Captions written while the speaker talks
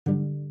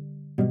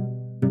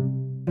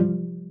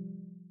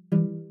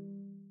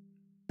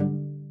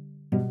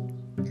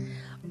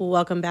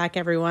Welcome back,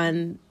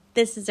 everyone.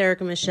 This is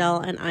Erica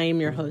Michelle, and I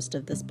am your host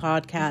of this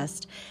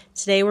podcast.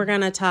 Today, we're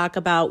going to talk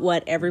about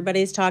what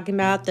everybody's talking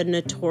about, the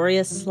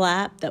notorious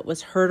slap that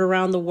was heard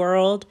around the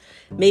world.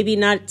 Maybe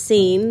not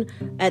seen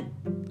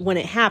when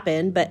it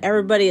happened, but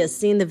everybody has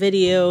seen the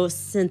video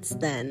since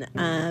then.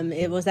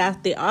 It was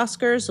at the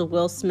Oscars,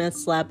 Will Smith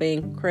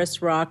slapping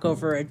Chris Rock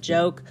over a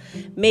joke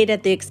made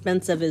at the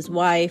expense of his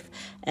wife.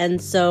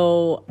 And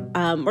so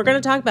we're going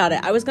to talk about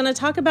it. I was going to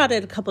talk about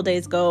it a couple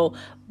days ago,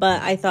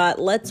 but I thought,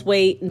 let's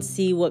wait and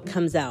see what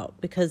comes out.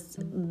 Because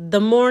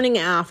the morning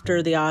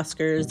after the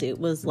Oscars, it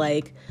was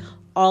like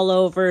all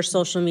over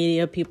social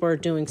media. People are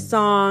doing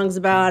songs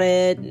about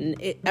it. And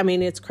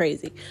it's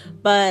crazy.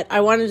 But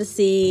I wanted to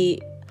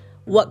see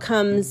what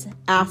comes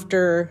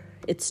after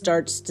it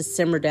starts to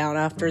simmer down,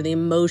 after the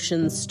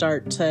emotions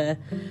start to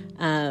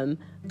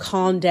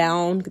calm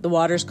down, the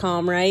water's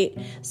calm, right?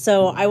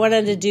 So I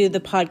wanted to do the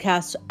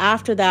podcast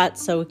after that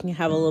so we can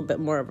have a little bit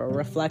more of a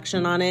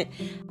reflection on it.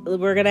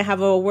 We're going to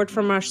have a word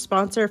from our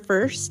sponsor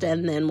first,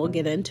 and then we'll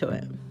get into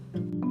it.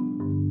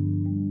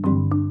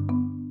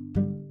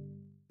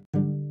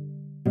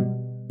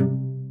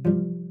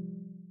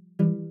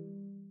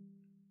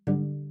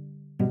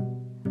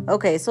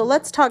 Okay, so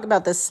let's talk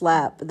about the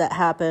slap that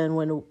happened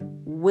when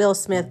Will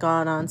Smith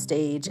got on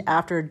stage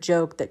after a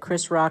joke that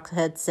Chris Rock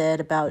had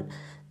said about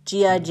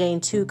G.I.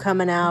 Jane 2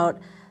 coming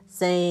out,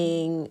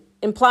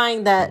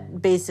 implying that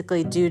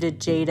basically due to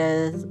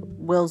Jada,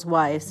 Will's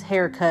wife's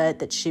haircut,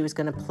 that she was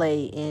going to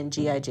play in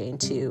G.I. Jane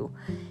 2.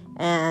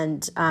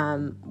 And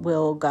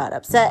Will got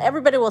upset.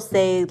 Everybody will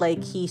say,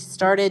 he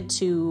started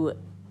to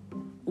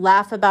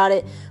laugh about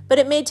it, but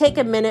it may take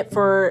a minute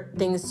for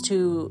things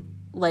to,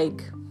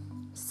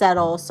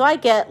 settle. So I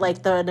get,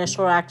 the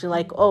initial reaction,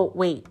 oh,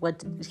 wait, what,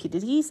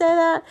 did he say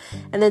that?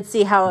 And then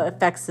see how it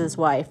affects his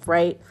wife,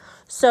 right?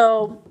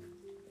 So,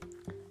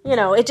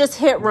 it just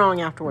hit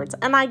wrong afterwards.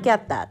 And I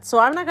get that. So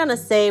I'm not going to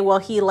say, well,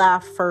 he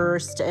laughed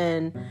first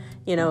and,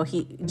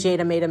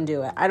 Jada made him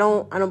do it. I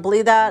don't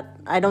believe that.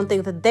 I don't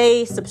think that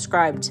they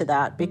subscribe to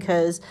that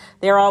because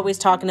they're always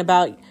talking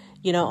about,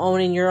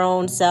 owning your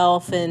own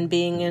self and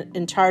being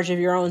in charge of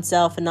your own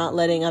self and not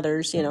letting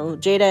others,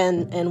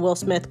 Jada and Will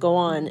Smith go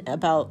on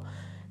about,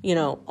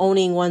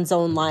 owning one's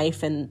own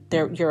life and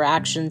your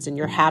actions and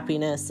your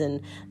happiness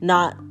and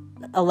not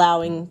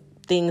allowing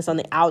things on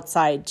the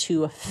outside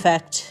to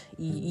affect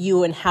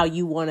you and how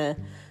you want to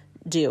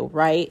do,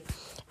 right?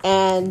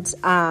 And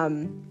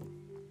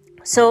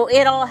so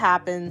it all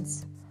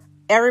happens.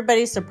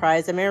 Everybody's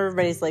surprised.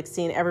 Everybody's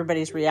seeing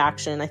everybody's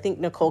reaction. I think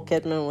Nicole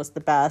Kidman was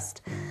the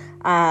best.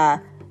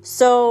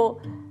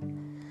 So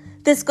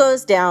this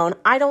goes down.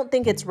 I don't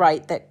think it's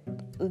right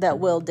that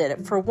Will did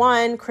it. For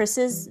one, Chris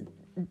is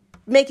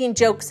making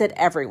jokes at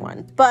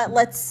everyone. But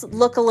let's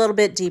look a little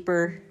bit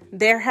deeper.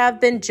 There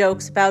have been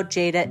jokes about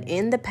Jada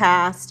in the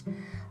past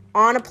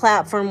on a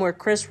platform where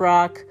Chris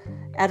Rock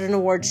at an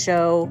award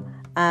show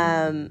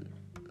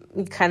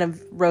kind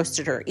of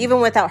roasted her,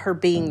 even without her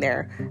being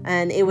there.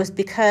 And it was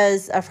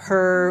because of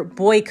her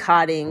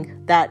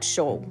boycotting that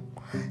show.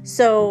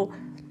 So,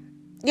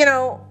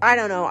 I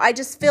don't know. I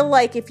just feel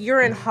like if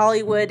you're in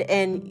Hollywood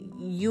and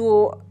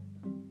you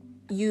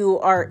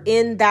are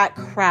in that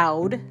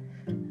crowd,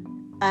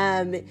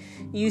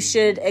 you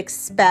should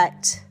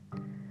expect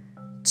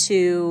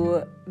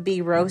to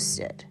be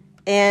roasted.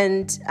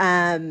 And,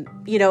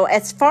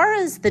 as far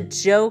as the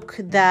joke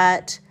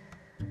that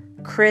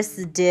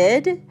Chris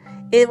did,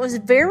 it was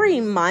very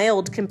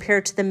mild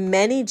compared to the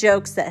many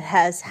jokes that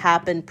has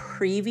happened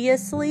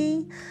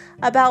previously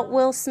about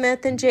Will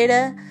Smith and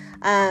Jada.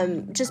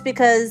 Just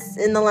because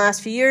in the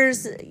last few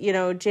years,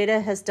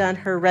 Jada has done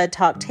her Red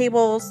Talk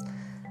tables,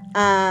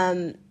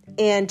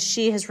 and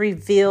she has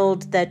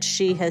revealed that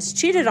she has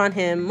cheated on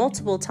him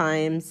multiple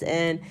times,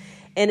 and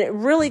it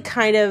really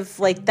kind of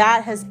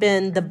that has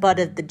been the butt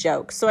of the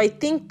joke. So I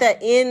think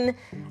that in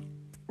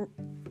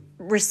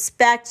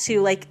respect to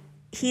Will's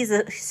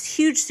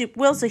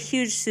a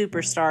huge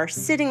superstar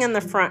sitting in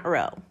the front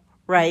row,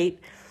 right?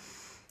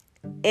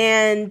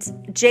 And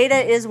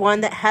Jada is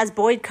one that has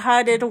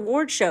boycotted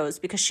award shows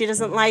because she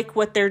doesn't like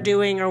what they're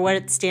doing or what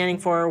it's standing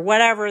for or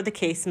whatever the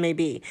case may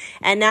be.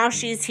 And now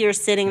she's here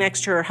sitting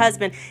next to her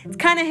husband. It's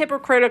kind of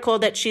hypocritical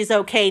that she's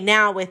okay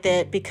now with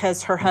it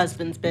because her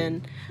husband's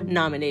been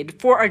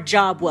nominated for a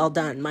job well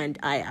done, mind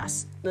I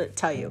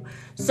tell you.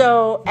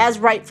 So as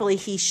rightfully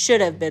he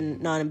should have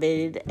been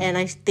nominated, and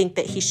I think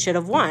that he should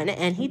have won,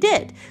 and he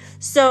did.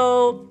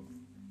 So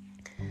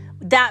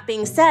that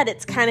being said,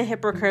 it's kind of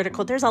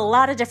hypocritical. There's a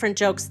lot of different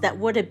jokes that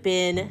would have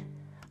been,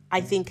 I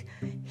think,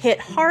 hit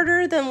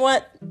harder than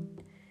what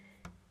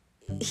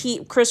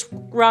Chris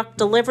Rock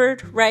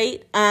delivered,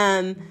 right?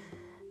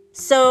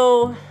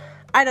 So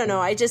I don't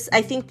know. I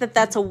think that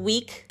that's a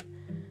weak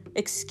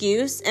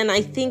excuse, and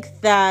I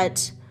think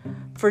that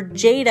for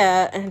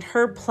Jada and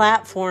her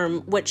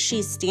platform, what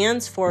she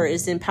stands for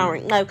is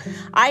empowering.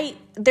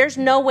 There's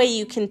no way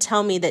you can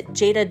tell me that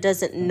Jada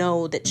doesn't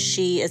know that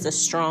she is a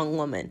strong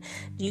woman.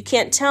 You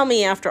can't tell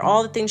me after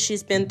all the things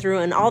she's been through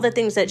and all the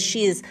things that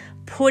she is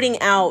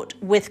putting out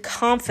with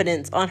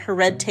confidence on her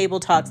Red Table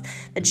Talks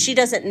that she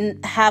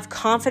doesn't have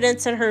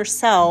confidence in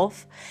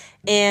herself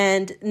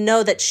and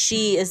know that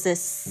she is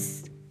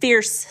this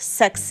fierce,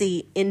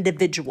 sexy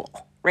individual,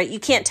 right? You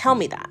can't tell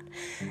me that.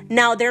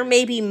 Now, there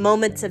may be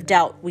moments of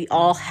doubt. We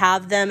all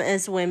have them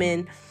as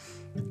women.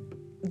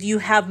 You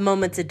have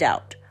moments of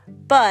doubt.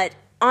 But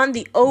on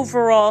the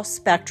overall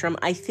spectrum,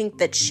 I think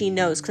that she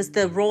knows, because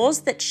the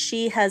roles that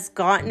she has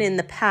gotten in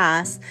the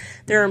past,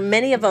 there are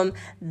many of them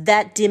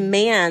that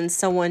demand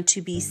someone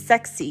to be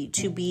sexy,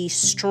 to be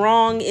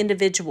strong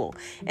individual,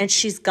 and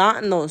she's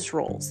gotten those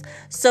roles.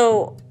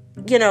 So,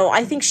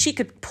 I think she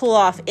could pull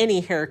off any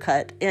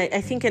haircut.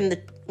 I think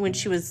when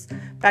she was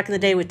back in the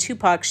day with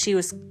Tupac, she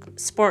was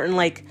sporting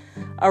like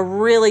a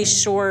really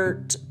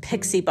short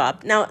pixie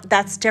bob. Now,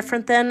 that's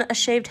different than a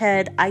shaved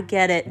head. I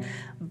get it,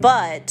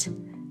 but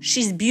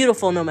she's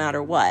beautiful no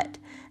matter what.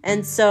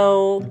 And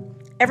so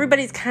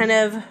everybody's kind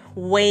of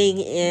weighing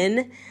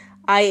in.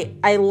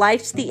 I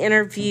liked the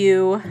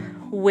interview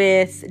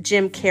with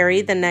Jim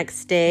Carrey the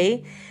next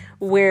day,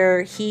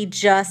 where he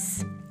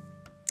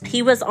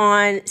was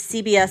on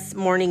CBS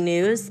Morning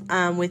News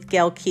with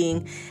Gayle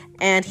King,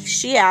 and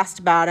she asked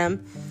about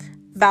him,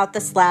 about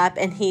the slap,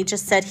 and he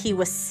just said he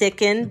was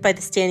sickened by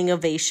the standing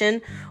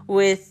ovation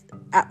when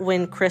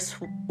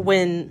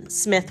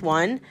Smith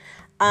won.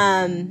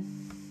 I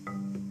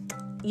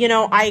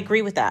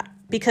agree with that,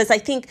 because I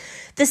think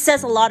this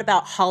says a lot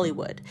about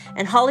Hollywood.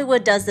 And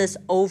Hollywood does this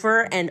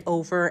over and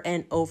over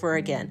and over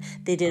again.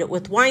 They did it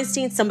with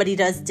Weinstein. Somebody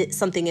does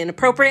something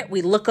inappropriate.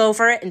 We look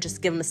over it and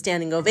just give them a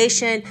standing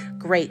ovation.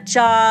 Great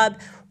job,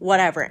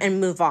 whatever,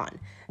 and move on.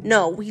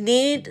 No, we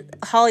need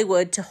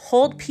Hollywood to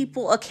hold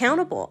people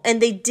accountable.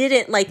 And they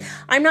didn't.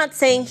 I'm not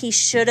saying he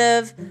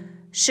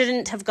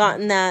shouldn't have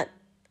gotten that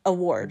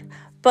award,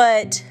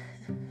 but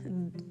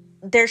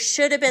there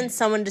should have been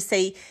someone to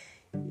say,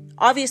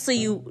 obviously,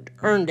 you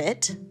earned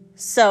it,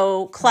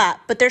 so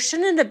clap. But there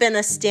shouldn't have been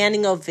a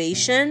standing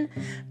ovation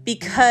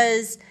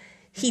because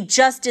he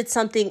just did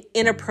something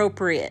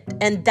inappropriate.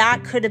 And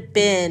that could have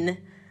been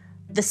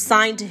the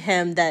sign to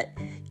him that,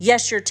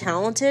 yes, you're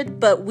talented,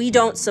 but we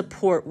don't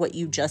support what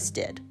you just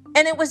did.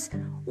 And it was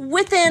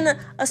within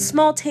a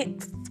small time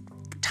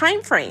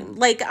frame.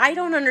 I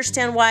don't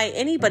understand why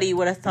anybody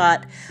would have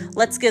thought,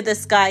 let's give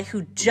this guy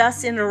who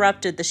just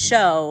interrupted the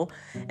show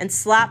and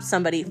slapped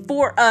somebody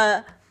for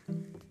a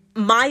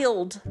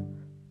mild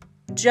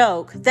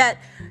joke,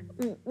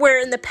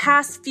 where in the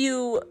past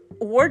few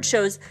award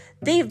shows,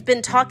 they've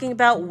been talking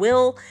about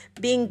Will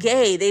being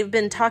gay. They've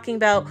been talking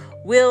about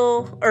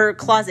Will, or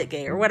closet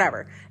gay, or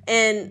whatever.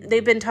 And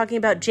they've been talking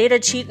about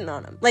Jada cheating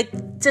on him.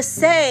 To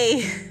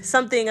say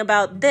something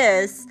about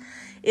this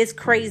is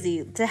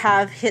crazy, to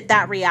have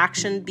that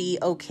reaction be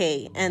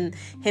okay and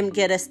him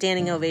get a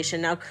standing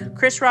ovation. Now,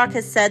 Chris Rock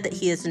has said that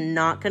he is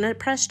not going to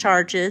press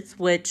charges,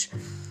 which,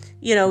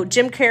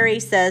 Jim Carrey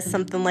says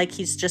something like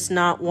he's just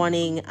not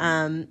wanting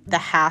the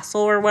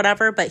hassle or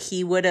whatever, but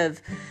he would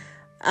have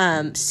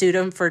sued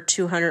him for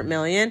 $200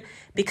 million,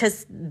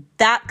 because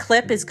that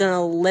clip is going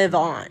to live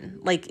on.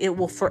 It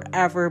will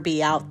forever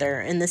be out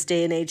there in this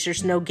day and age.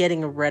 There's no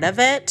getting rid of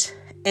it.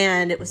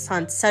 And it was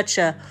on such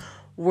a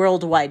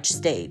worldwide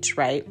stage,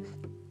 right?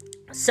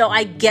 So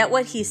I get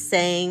what he's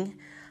saying.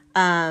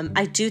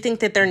 I do think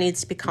that there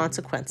needs to be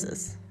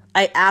consequences.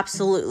 I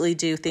absolutely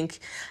do think.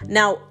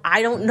 Now,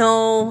 I don't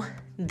know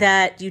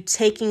that you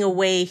taking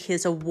away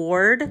his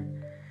award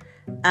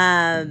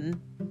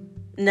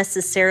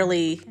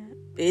necessarily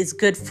is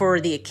good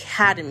for the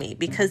Academy,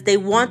 because they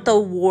want the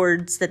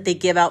awards that they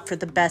give out for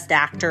the best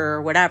actor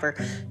or whatever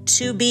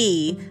to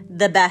be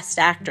the best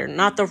actor,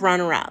 not the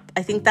runner-up.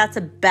 I think that's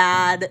a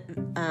bad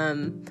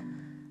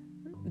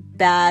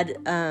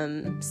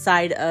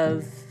side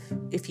of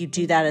if you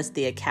do that as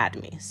the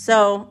Academy.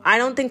 So I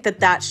don't think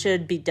that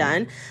should be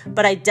done,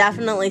 but I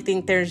definitely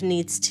think there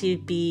needs to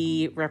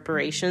be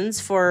reparations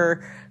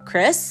for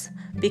Chris,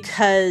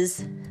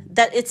 because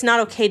that it's not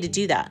okay to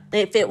do that.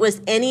 If it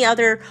was any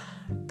other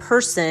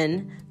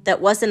person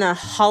that wasn't a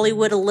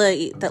Hollywood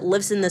elite that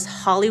lives in this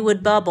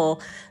Hollywood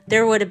bubble,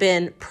 there would have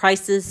been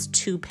prices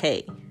to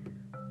pay,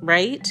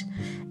 right?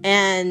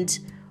 And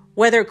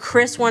whether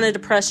Chris wanted to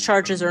press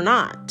charges or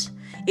not,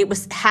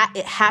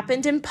 it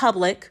happened in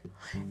public.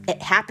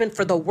 It happened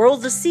for the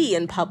world to see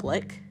in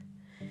public.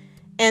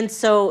 And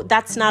so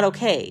that's not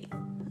okay.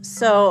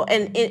 So,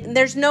 and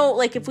there's no,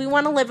 if we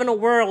want to live in a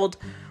world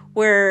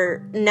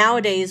where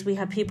nowadays we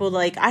have people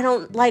I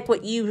don't like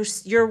what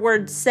your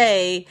words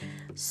say,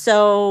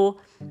 so,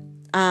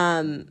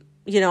 I'm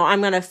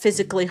going to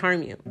physically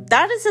harm you.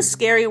 That is a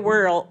scary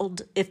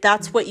world if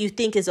that's what you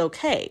think is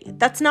okay.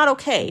 That's not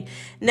okay.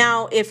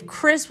 Now, if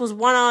Chris was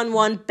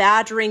one-on-one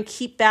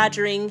keep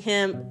badgering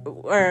him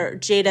or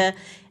Jada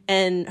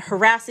and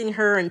harassing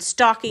her and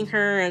stalking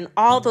her and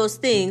all those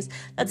things,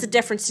 that's a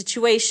different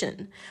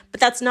situation.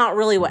 But that's not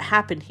really what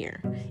happened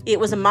here. It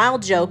was a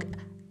mild joke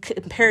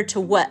compared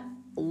to what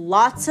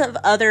lots of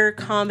other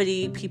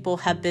comedy people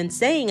have been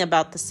saying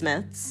about the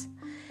Smiths.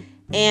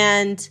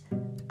 And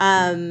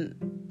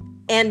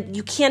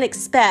you can't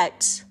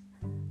expect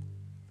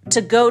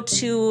to go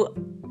to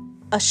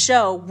a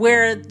show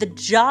where the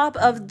job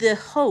of the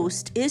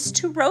host is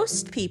to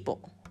roast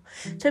people,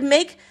 to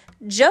make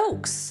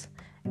jokes.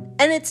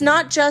 And it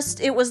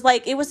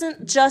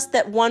wasn't just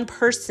that one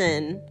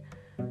person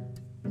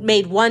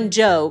made one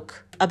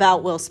joke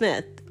about Will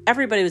Smith.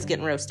 Everybody was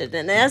getting roasted.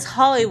 And as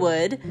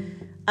Hollywood,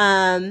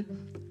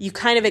 you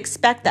kind of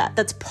expect that.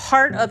 That's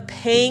part of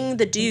paying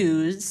the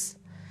dues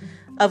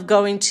of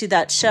going to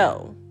that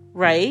show,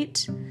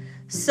 right?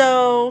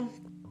 So,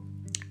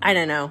 I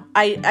don't know.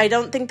 I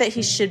don't think that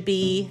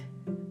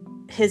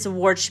his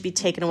award should be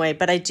taken away,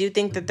 but I do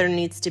think that there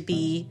needs to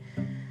be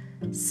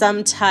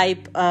some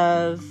type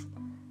of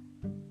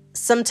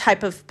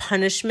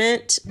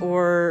punishment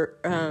or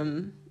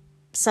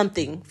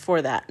something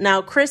for that.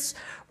 Now, Chris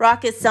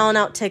Rock is selling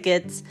out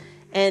tickets,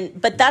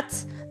 but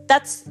that's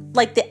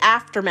like the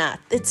aftermath.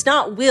 It's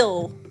not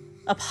Will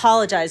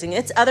apologizing.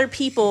 It's other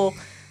people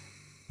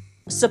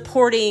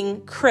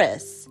supporting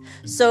Chris.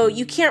 So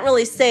you can't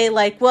really say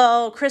like,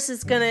 well,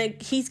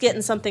 he's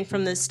getting something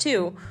from this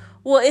too.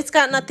 Well, it's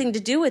got nothing to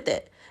do with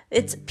it.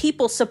 It's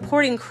people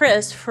supporting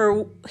Chris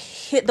for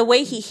the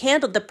way he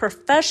handled the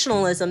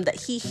professionalism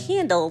that he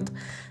handled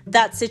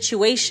that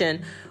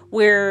situation,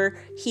 where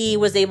he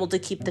was able to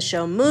keep the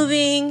show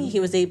moving.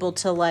 He was able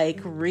to like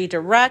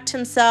redirect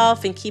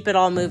himself and keep it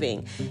all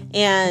moving.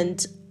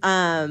 And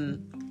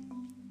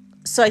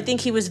so I think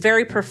he was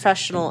very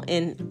professional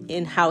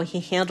in how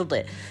he handled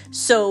it.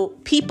 So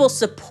people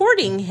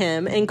supporting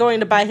him and going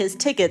to buy his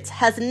tickets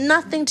has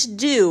nothing to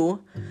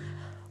do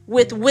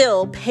with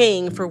Will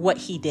paying for what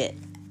he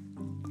did.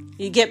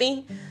 You get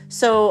me?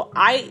 So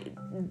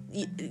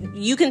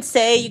you can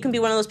be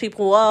one of those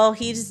people, well,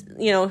 he's,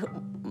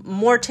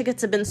 more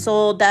tickets have been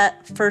sold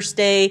that first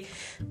day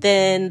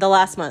than the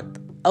last month.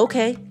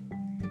 Okay,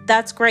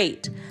 that's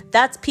great.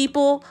 That's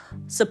people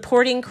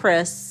supporting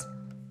Chris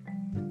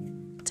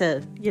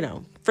to,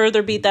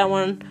 further beat that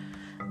one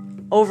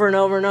over and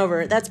over and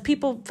over. That's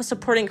people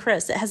supporting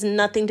Chris. It has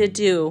nothing to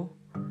do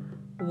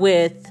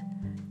with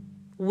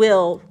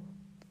Will's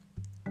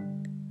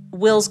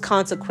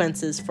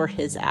consequences for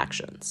his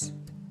actions.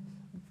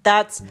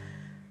 That's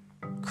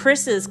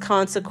Chris's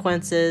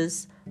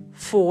consequences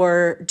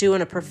for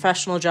doing a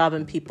professional job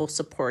and people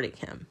supporting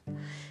him.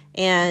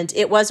 And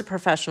it was a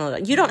professional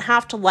job. You don't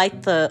have to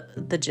like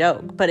the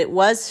joke, but it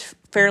was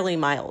fairly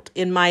mild,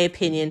 in my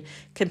opinion,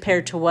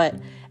 compared to what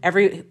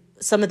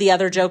some of the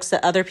other jokes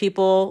that other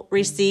people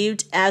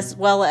received, as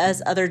well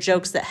as other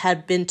jokes that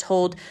had been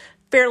told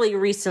fairly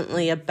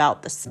recently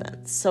about the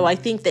Smiths. So I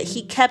think that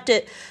he kept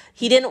it.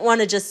 He didn't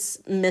want to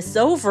just miss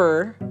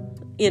over,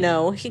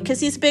 because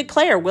he's a big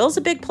player. Will's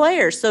a big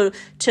player. So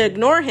to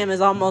ignore him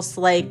is almost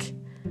like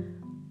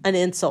an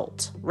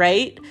insult,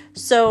 right?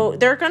 So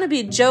there are going to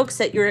be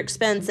jokes at your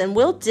expense. And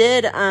Will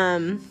did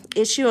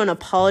issue an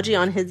apology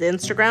on his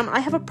Instagram. I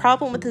have a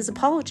problem with his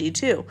apology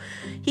too.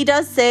 He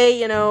does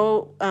say,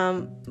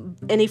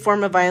 any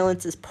form of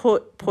violence is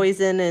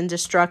poison and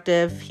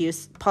destructive. He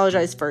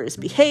apologized for his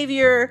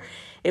behavior.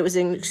 It was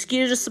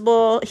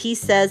inexcusable. He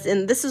says,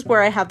 and this is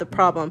where I have the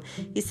problem.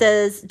 He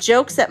says,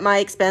 jokes at my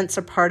expense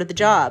are part of the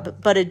job,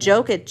 but a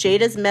joke at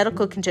Jada's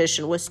medical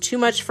condition was too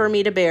much for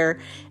me to bear,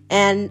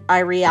 and I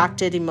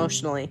reacted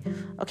emotionally.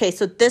 Okay,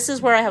 so this is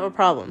where I have a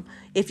problem.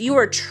 If you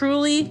are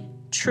truly,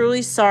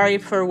 truly sorry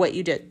for what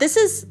you did, this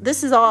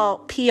is all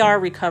PR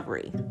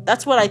recovery.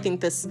 That's what I think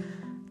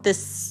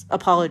this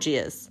apology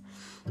is.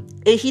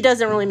 He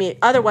doesn't really mean,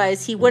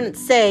 otherwise he wouldn't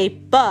say,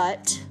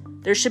 but,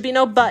 there should be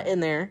no but in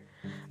there,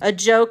 a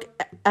joke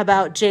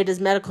about Jada's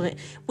medical.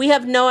 We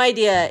have no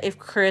idea if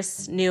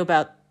Chris knew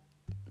about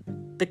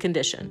the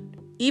condition.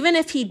 Even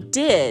if he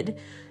did,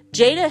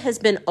 Jada has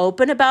been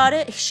open about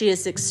it. She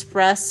has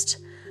expressed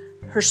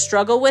her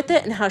struggle with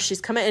it and how she's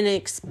coming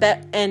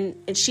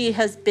and she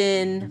has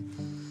been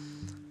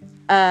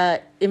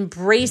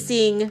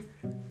embracing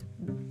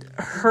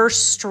her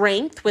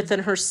strength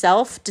within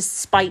herself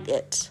despite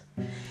it.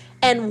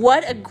 And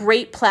what a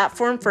great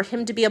platform for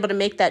him to be able to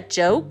make that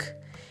joke.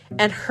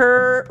 And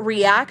her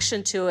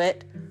reaction to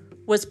it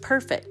was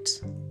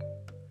perfect.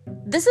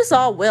 This is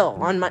all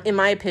Will, in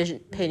my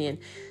opinion.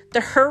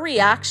 Her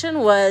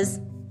reaction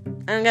was,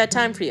 I don't got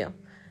time for you.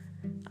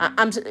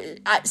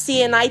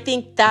 And I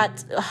think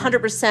that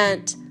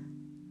 100%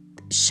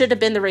 should have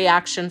been the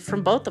reaction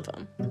from both of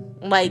them.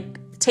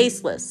 Like,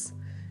 tasteless.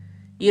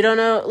 You don't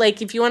know,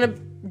 like, if you want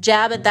to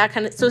jab at that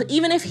kind of... So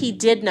even if he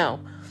did know,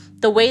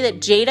 the way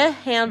that Jada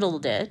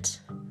handled it,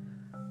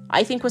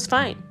 I think was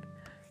fine.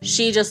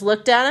 She just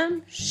looked at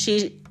him,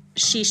 she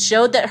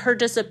showed that her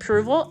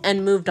disapproval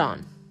and moved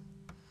on.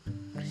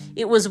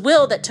 It was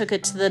Will that took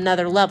it to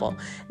another level.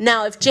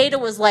 Now, if Jada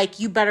was like,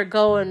 you better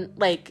go and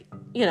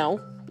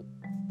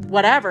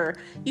whatever,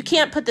 you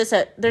can't put this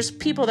there's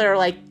people that are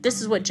like, this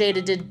is what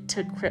Jada did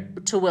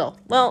to Will.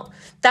 Well,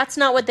 that's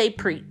not what they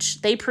preach.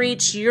 They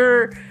preach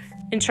you're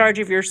in charge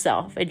of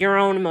yourself and your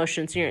own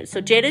emotions. So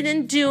Jada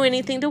didn't do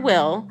anything to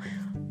Will.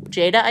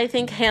 Jada, I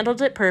think,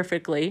 handled it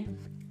perfectly.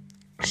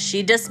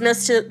 She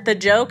dismissed the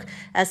joke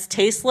as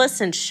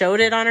tasteless and showed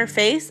it on her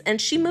face,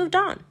 and she moved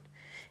on.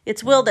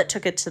 It's Will that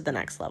took it to the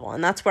next level.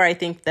 And that's where I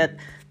think that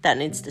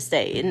needs to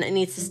stay. And it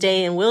needs to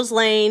stay in Will's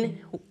lane.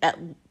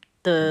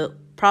 The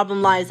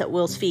problem lies at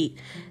Will's feet.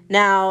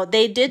 Now,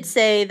 they did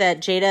say that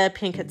Jada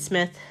Pinkett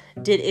Smith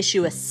did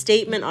issue a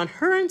statement on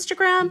her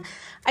Instagram.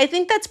 I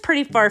think that's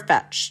pretty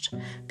far-fetched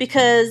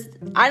because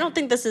I don't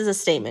think this is a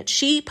statement.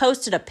 She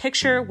posted a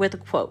picture with a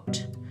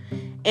quote.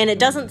 And it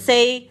doesn't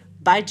say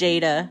by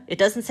Jada. It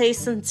doesn't say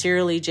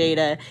sincerely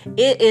Jada.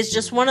 It is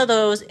just one of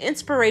those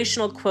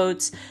inspirational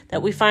quotes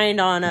that we find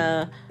on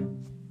a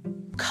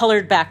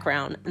colored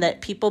background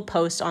that people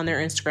post on their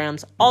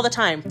Instagrams all the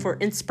time for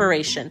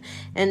inspiration.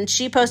 And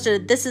she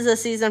posted, "This is a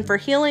season for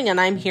healing and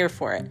I'm here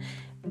for it."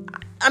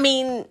 I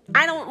mean,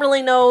 I don't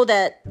really know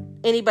that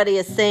anybody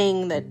is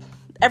saying that.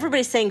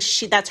 Everybody's saying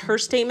that's her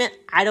statement.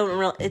 I don't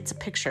really, it's a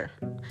picture.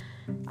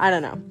 I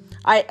don't know.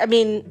 I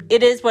mean,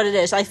 it is what it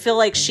is. I feel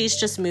like she's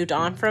just moved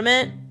on from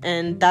it,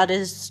 and that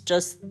is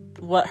just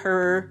what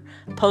her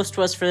post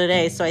was for the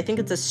day. So I think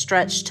it's a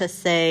stretch to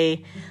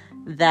say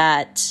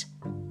that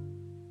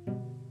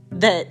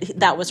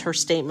was her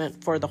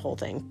statement for the whole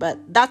thing. But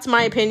that's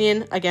my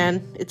opinion.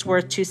 Again, it's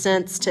worth 2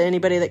 cents to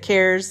anybody that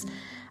cares.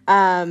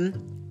 I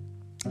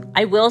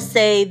will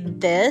say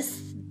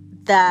this,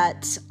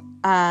 that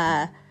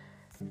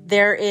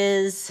there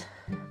is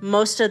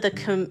most of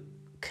the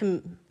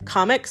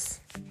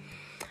comics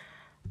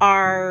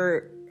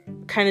are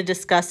kind of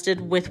disgusted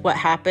with what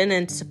happened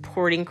and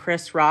supporting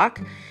Chris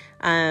Rock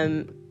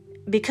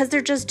because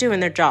they're just doing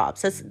their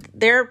jobs.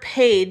 They're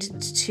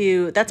paid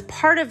to, that's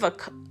part of a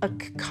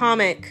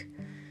comic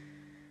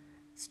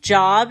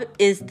job,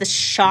 is the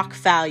shock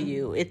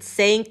value. It's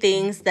saying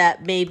things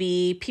that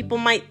maybe people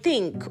might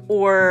think,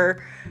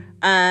 or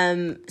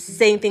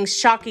saying things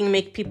shocking,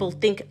 make people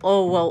think,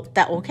 oh, well,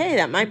 that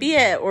might be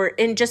it.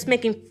 And just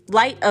making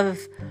light of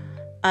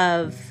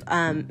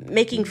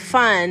making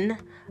fun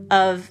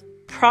of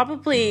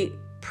probably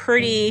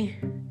pretty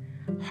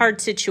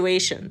hard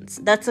situations.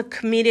 That's a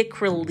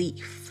comedic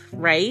relief,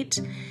 right?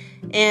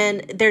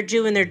 And they're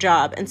doing their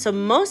job. And so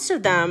most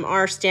of them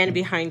are standing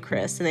behind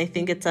Chris, and they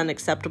think it's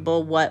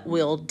unacceptable what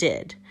Will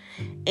did.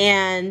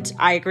 And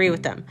I agree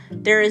with them.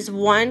 There is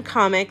one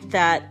comic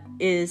that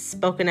is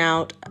spoken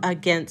out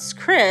against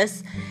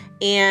Chris,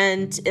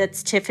 and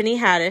it's Tiffany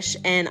Haddish,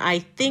 and I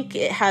think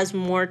it has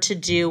more to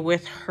do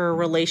with her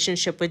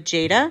relationship with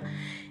Jada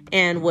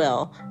and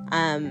Will.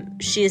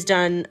 She has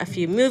done a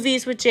few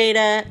movies with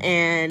Jada,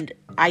 and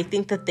I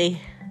think that they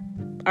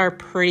are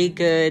pretty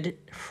good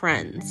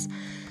friends.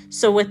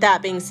 So with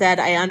that being said,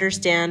 I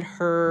understand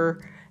her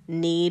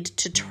need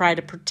to try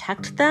to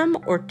protect them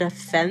or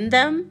defend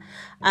them.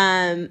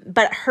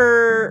 But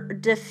her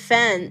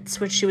defense,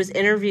 when she was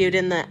interviewed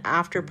in the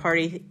after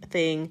party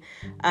thing,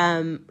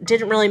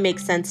 didn't really make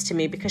sense to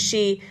me, because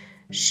she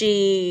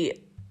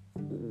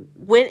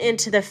went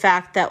into the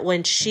fact that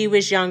when she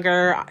was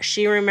younger,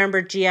 she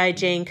remembered G.I.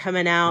 Jane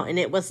coming out, and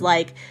it was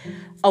like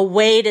a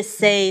way to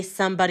say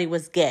somebody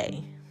was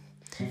gay.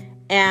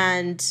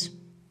 And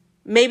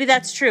maybe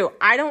that's true.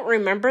 I don't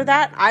remember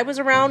that. I was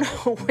around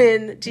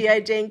when G.I.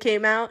 Jane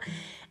came out,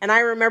 and I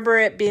remember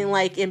it being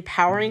like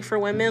empowering for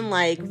women,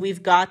 like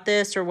we've got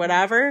this or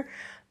whatever.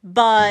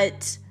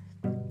 But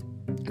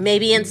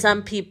maybe in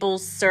some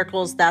people's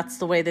circles, that's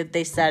the way that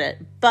they said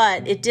it.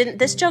 But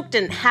this joke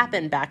didn't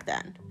happen back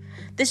then.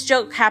 This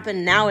joke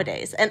happened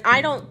nowadays. And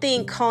I don't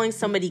think calling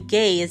somebody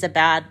gay is a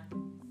bad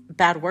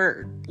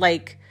word.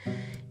 Like,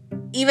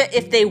 even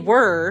if they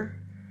were,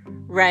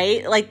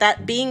 right? Like,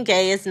 that being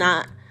gay is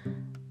not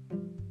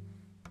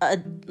a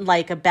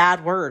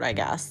bad word, I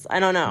guess. I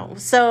don't know.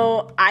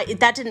 So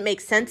that didn't make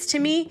sense to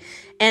me.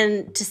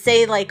 And to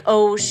say like,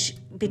 oh,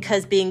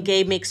 because being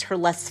gay makes her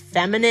less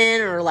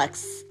feminine or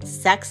less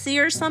sexy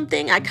or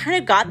something, I kind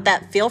of got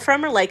that feel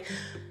from her. Like,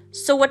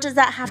 so what does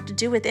that have to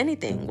do with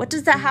anything? What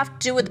does that have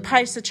to do with the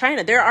Price of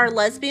China? There are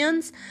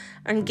lesbians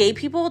and gay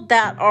people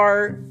that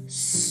are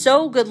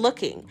so good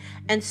looking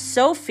and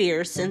so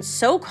fierce and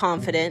so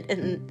confident,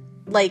 and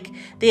like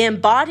they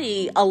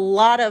embody a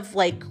lot of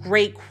like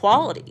great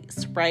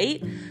qualities,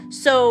 right?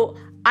 So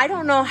I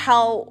don't know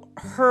how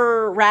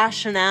her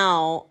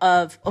rationale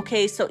of,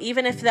 okay, so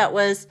even if that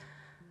was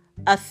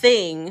a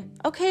thing,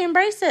 okay,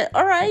 embrace it.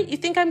 All right, you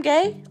think I'm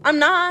gay? I'm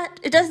not.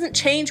 It doesn't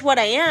change what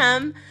I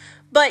am.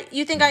 But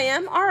you think I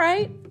am? All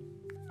right.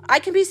 I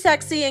can be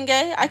sexy and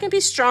gay. I can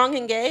be strong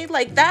and gay.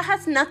 Like, that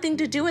has nothing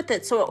to do with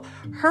it. So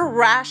her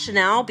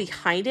rationale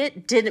behind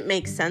it didn't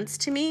make sense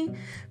to me,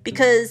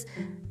 because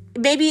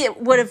maybe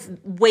it would have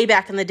way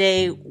back in the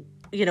day,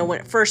 you know, when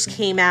it first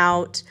came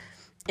out,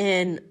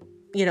 and,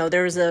 you know,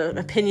 there was an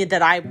opinion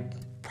that I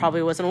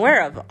probably wasn't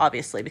aware of,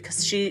 obviously,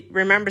 because she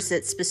remembers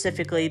it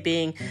specifically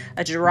being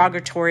a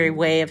derogatory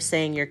way of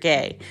saying you're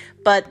gay.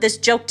 But this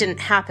joke didn't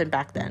happen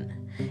back then.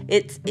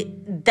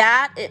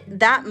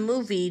 That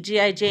movie,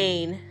 G.I.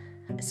 Jane,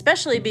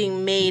 especially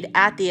being made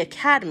at the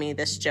Academy,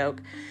 this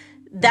joke,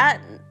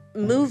 that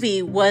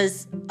movie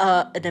was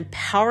an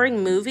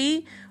empowering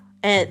movie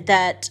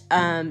that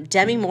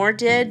Demi Moore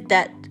did,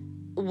 that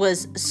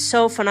was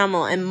so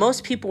phenomenal, and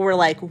most people were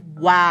like,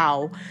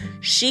 wow,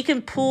 she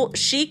can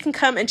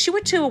come, and she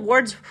went to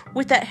awards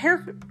with that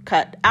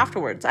haircut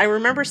afterwards. I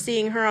remember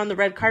seeing her on the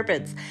red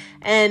carpets,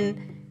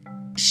 and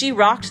she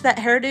rocked that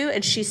hairdo,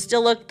 and she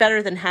still looked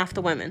better than half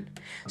the women.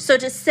 So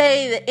to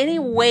say that any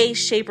way,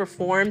 shape, or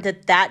form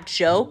that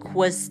joke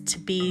was to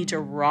be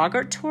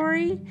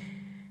derogatory,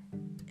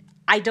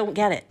 I don't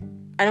get it.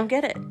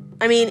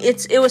 I mean,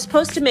 it was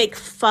supposed to make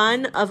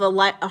fun of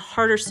a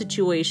harder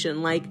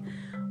situation. Like,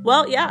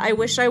 well, yeah, I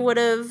wish I would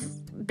have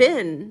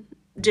been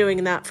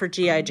doing that for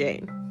G.I.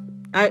 Jane.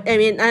 I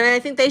mean, and I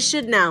think they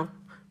should now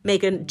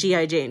make a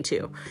G.I. Jane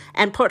 2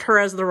 and put her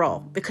as the role,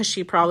 because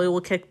she probably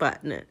will kick butt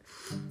in it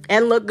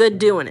and look good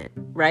doing it,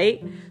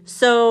 right?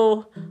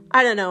 So,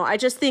 I don't know. I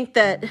just think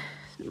that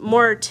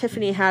more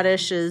Tiffany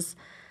Haddish's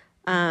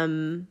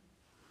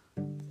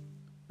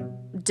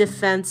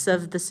defense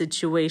of the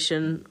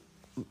situation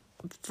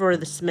for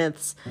the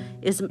Smiths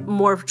is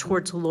more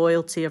towards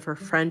loyalty of her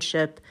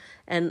friendship.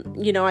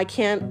 And, you know, I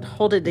can't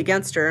hold it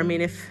against her. I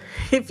mean,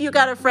 if you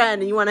got a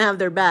friend and you want to have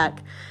their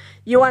back,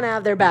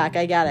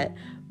 I got it.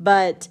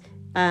 But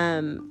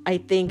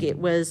I think it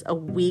was a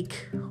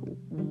weak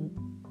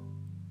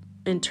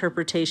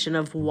interpretation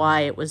of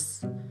why it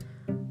was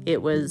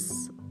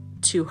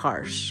too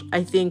harsh.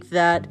 I think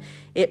that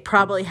it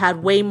probably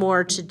had way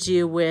more to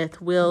do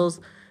with Will's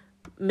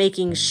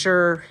making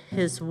sure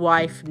his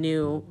wife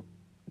knew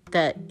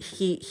that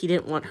he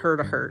didn't want her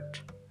to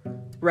hurt,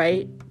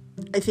 right?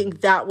 I think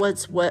that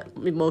was what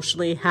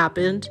emotionally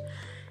happened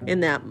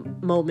in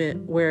that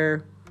moment,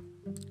 where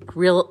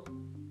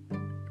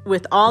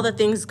with all the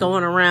things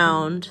going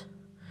around,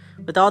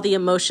 with all the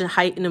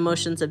heightened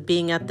emotions of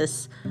being at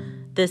this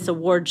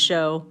award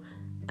show,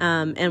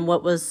 and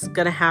what was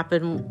going to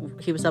happen,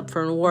 he was up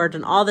for an award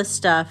and all this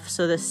stuff.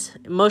 So this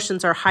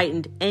emotions are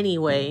heightened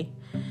anyway.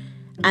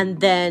 And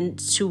then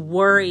to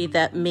worry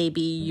that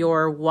maybe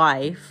your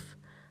wife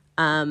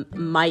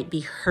might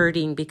be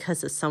hurting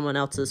because of someone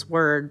else's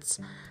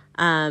words,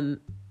 I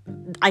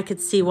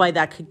could see why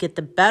that could get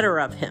the better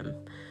of him,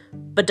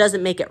 but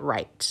doesn't make it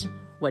right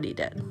what he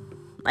did.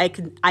 I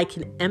can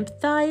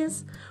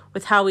empathize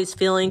with how he's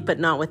feeling, but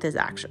not with his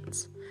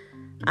actions,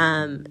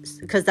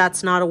 because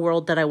that's not a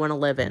world that I want to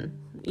live in.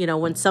 You know,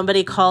 when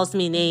somebody calls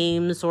me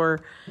names,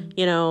 or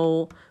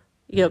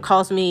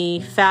calls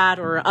me fat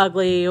or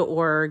ugly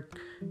or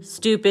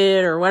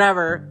stupid or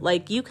whatever,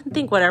 like, you can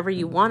think whatever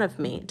you want of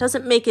me. It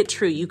doesn't make it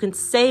true. You can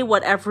say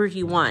whatever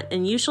you want.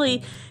 And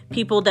usually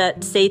people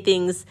that say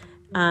things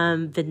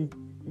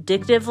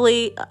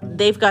vindictively,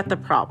 they've got the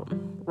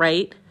problem,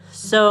 right?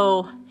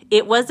 So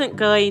it wasn't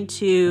going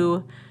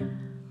to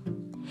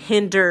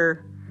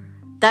hinder,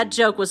 that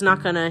joke was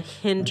not going to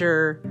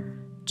hinder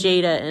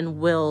Jada and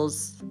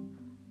Will's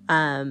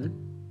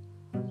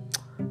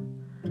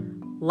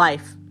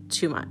life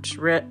too much,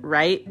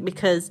 right?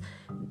 Because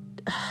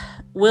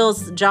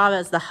Will's job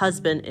as the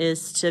husband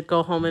is to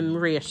go home and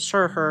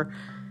reassure her,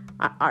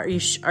 are you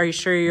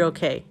sure you're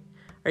okay?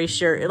 Are you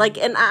sure? Like,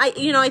 and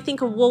I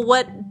think, well,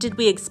 what did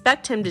we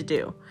expect him to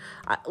do?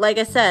 Like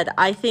I said,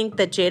 I think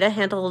that Jada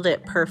handled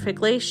it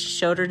perfectly. She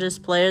showed her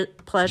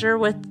displeasure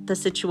with the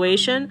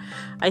situation.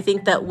 I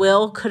think that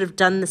Will could have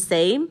done the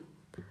same.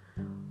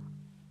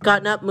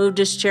 Gotten up, moved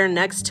his chair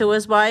next to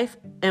his wife,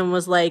 and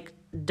was like,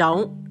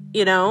 don't,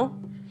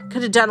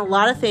 could have done a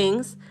lot of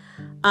things.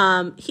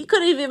 He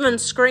could have even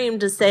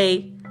screamed to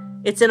say,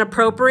 it's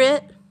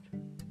inappropriate,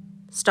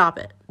 stop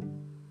it.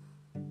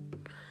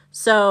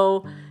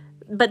 So,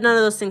 but none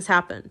of those things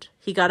happened.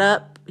 He got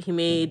up, he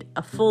made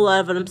a fool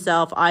of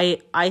himself, I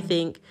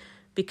think,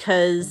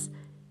 because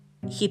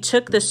he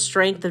took the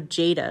strength of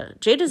Jada.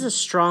 Jada's a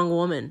strong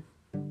woman.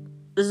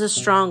 This is a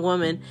strong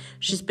woman.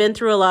 She's been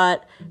through a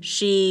lot.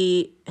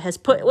 She has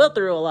put Will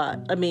through a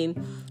lot.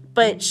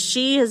 But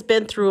she has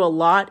been through a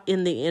lot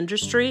in the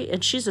industry,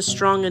 and she's a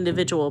strong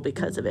individual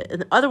because of it.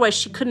 And otherwise,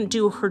 she couldn't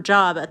do her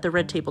job at the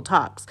Red Table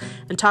Talks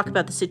and talk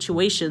about the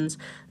situations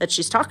that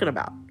she's talking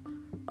about.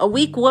 A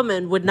weak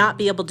woman would not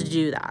be able to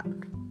do that,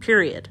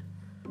 period.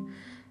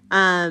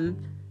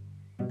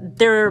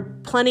 There are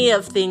plenty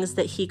of things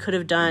that he could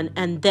have done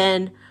and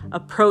then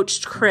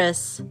approached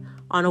Chris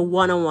on a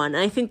one-on-one.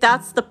 And I think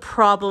that's the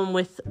problem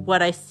with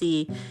what I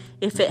see.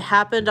 If it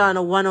happened on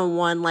a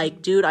one-on-one,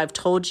 like, dude, I've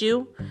told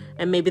you,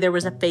 and maybe there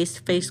was a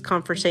face-to-face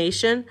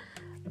conversation,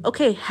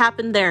 okay,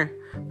 happened there.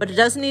 But it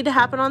doesn't need to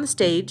happen on the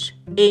stage.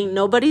 It ain't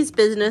nobody's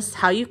business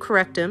how you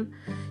correct him.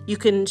 You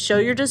can show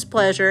your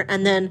displeasure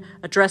and then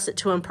address it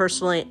to him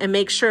personally and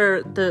make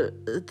sure the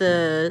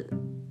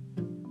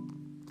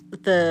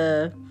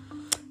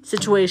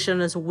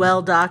situation is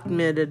well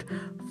documented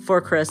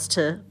for Chris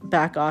to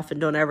back off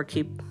and don't ever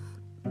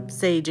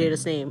say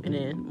Jada's name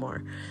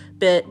anymore.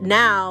 But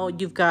now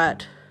you've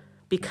got,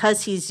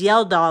 because he's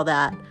yelled all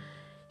that,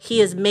 he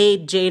has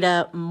made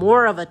Jada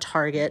more of a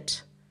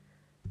target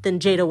than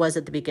Jada was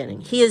at the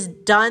beginning. He has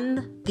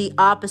done the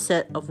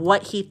opposite of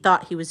what he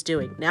thought he was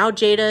doing. Now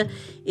Jada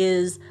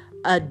is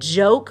a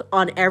joke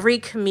on every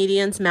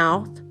comedian's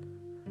mouth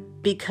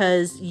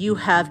because you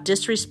have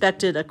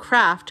disrespected a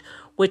craft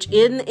which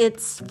in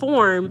its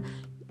form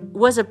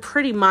was a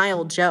pretty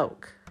mild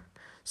joke.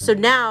 So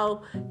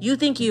now you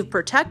think you've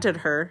protected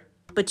her,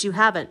 but you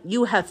haven't.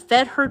 You have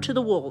fed her to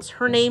the wolves.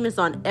 Her name is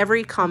on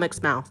every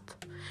comic's mouth.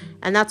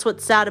 And that's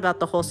what's sad about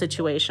the whole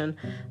situation.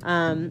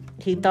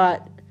 He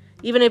thought,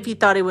 even if he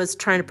thought he was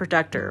trying to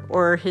protect her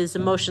or his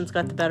emotions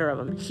got the better of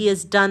him, he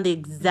has done the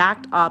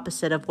exact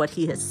opposite of what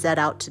he has set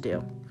out to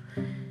do.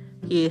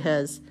 He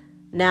has,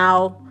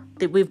 now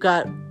that we've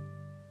got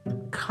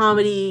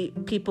comedy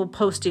people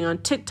posting on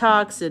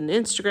TikToks and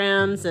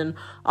Instagrams and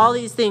all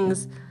these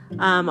things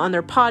on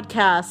their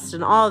podcasts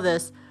and all of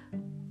this,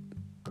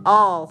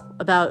 all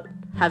about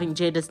having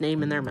Jada's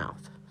name in their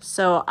mouth.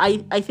 So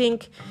I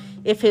think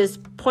if his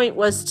point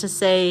was to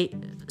say,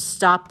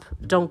 stop,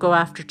 don't go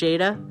after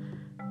Jada,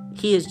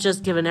 he has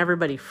just given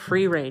everybody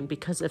free rein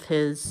because of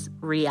his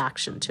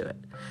reaction to it.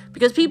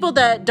 Because people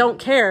that don't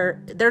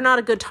care, they're not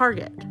a good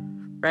target,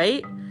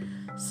 right?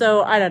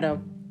 So I don't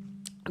know.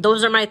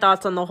 Those are my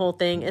thoughts on the whole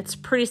thing. It's a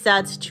pretty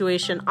sad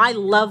situation. I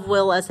love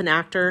Will as an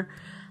actor.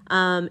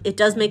 It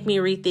does make me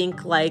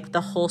rethink like the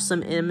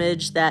wholesome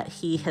image that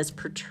he has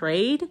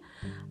portrayed.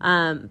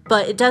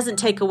 But it doesn't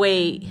take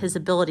away his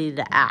ability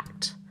to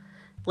act.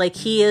 Like,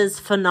 he is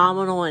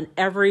phenomenal in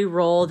every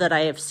role that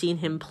I have seen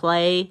him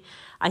play.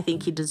 I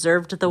think he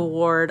deserved the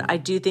award. I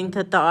do think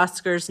that the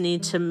Oscars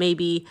need to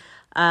maybe,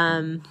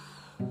 I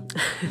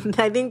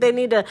think they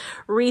need to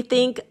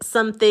rethink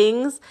some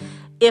things,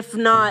 if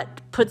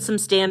not put some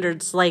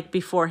standards like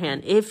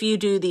beforehand, if you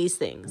do these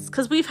things.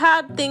 Because we've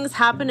had things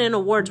happen in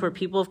awards where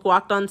people have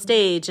walked on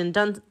stage and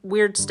done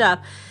weird stuff.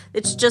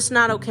 It's just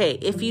not okay.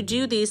 If you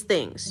do these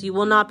things, you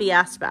will not be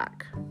asked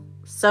back.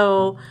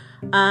 So,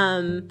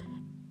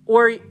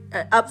 or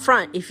up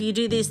front, if you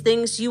do these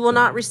things, you will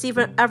not receive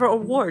an ever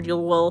award. You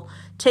will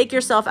take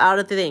yourself out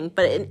of the thing,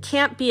 but it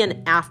can't be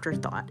an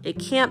afterthought. It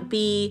can't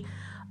be,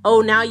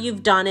 oh, now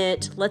you've done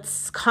it.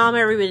 Let's calm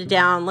everybody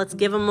down. Let's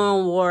give them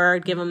an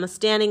award, give them a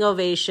standing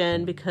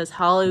ovation because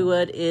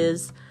Hollywood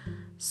is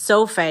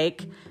so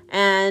fake.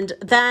 And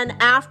then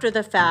after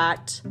the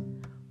fact,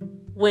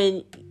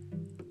 when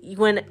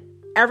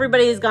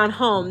everybody's gone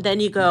home,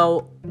 then you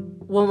go,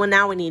 well,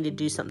 now we need to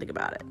do something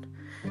about it.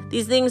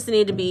 These things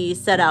need to be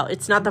set out.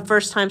 It's not the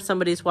first time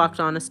somebody's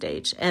walked on a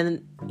stage.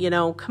 And,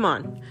 come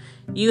on.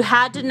 You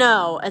had to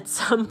know at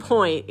some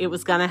point it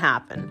was going to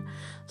happen.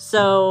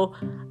 So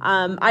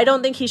I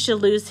don't think he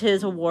should lose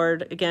his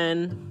award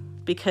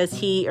again because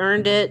he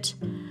earned it.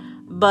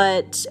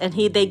 And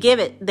they gave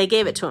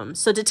it to him.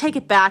 So to take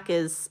it back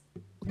is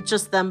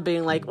just them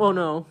being like, oh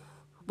no,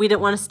 we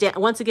didn't want to stand.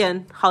 Once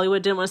again,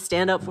 Hollywood didn't want to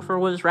stand up for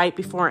what was right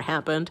before it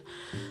happened.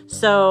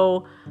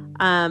 So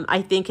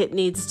I think it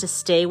needs to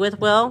stay with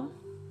Will.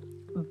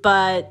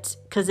 But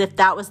because if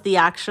that was the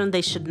action,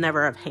 they should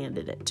never have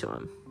handed it to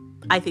him.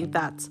 I think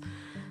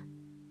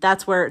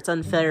that's where it's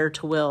unfair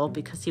to Will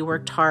because he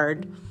worked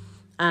hard.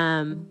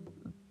 And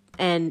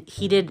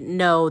he didn't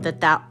know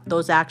that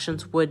those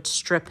actions would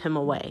strip him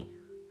away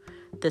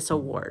this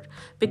award.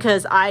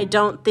 Because I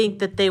don't think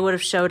that they would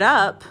have showed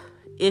up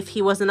if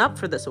he wasn't up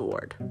for this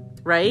award,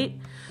 right?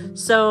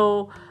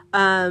 So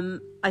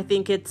I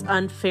think it's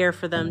unfair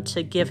for them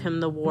to give him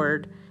the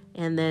award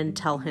and then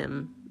tell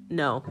him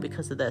no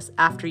because of this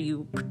after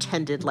you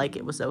pretended like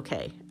it was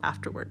okay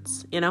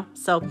afterwards,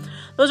 So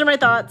those are my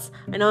thoughts.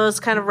 I know it was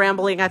kind of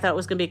rambling. I thought it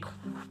was going to be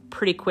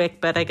pretty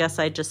quick, but I guess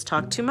I just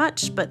talked too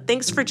much. But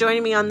thanks for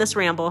joining me on this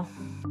ramble.